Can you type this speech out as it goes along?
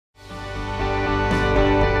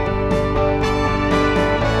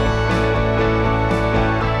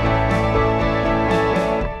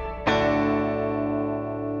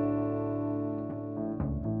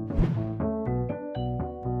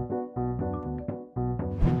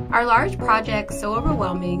Are large projects so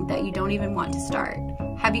overwhelming that you don't even want to start?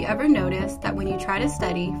 Have you ever noticed that when you try to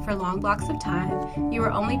study for long blocks of time, you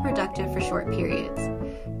are only productive for short periods?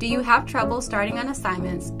 Do you have trouble starting on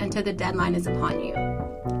assignments until the deadline is upon you?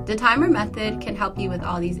 The timer method can help you with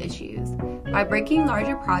all these issues. By breaking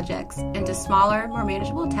larger projects into smaller, more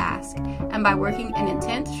manageable tasks, and by working in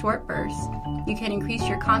intense, short bursts, you can increase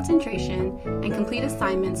your concentration and complete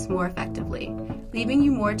assignments more effectively, leaving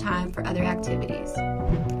you more time for other activities.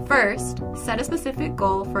 First, set a specific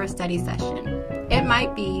goal for a study session. It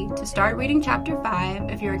might be to start reading Chapter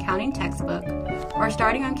 5 of your accounting textbook, or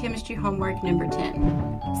starting on chemistry homework number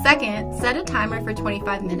 10. Second, set a timer for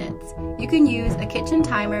 25 minutes. You can use a kitchen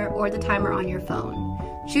timer or the timer on your phone.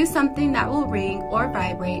 Choose something that will ring or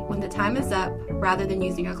vibrate when the time is up rather than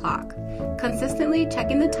using a clock. Consistently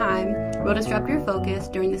checking the time will disrupt your focus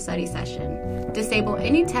during the study session. Disable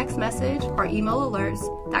any text message or email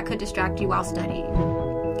alerts that could distract you while studying.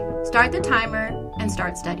 Start the timer and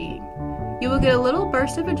start studying. You will get a little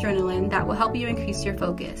burst of adrenaline that will help you increase your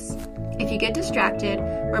focus. If you get distracted,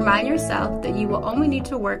 remind yourself that you will only need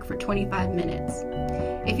to work for 25 minutes.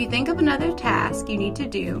 If you think of another task you need to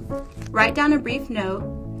do, write down a brief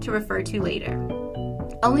note to refer to later.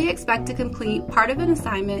 Only expect to complete part of an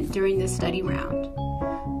assignment during this study round.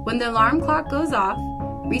 When the alarm clock goes off,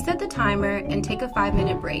 reset the timer and take a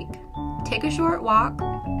 5-minute break. Take a short walk,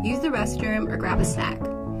 use the restroom, or grab a snack.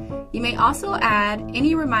 You may also add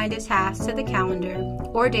any reminded tasks to the calendar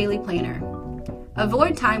or daily planner.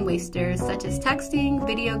 Avoid time wasters such as texting,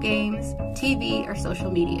 video games, TV, or social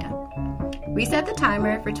media. Reset the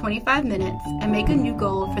timer for 25 minutes and make a new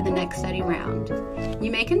goal for the next study round. You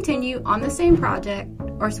may continue on the same project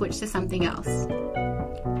or switch to something else.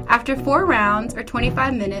 After 4 rounds or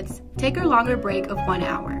 25 minutes, take a longer break of 1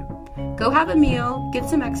 hour. Go have a meal, get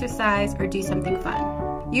some exercise, or do something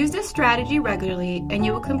fun. Use this strategy regularly and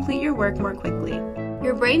you will complete your work more quickly.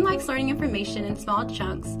 Your brain likes learning information in small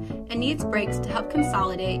chunks and needs breaks to help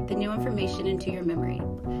consolidate the new information into your memory.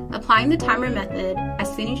 Applying the timer method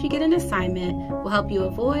as soon as you get an assignment will help you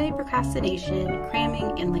avoid procrastination,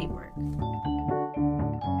 cramming, and late work.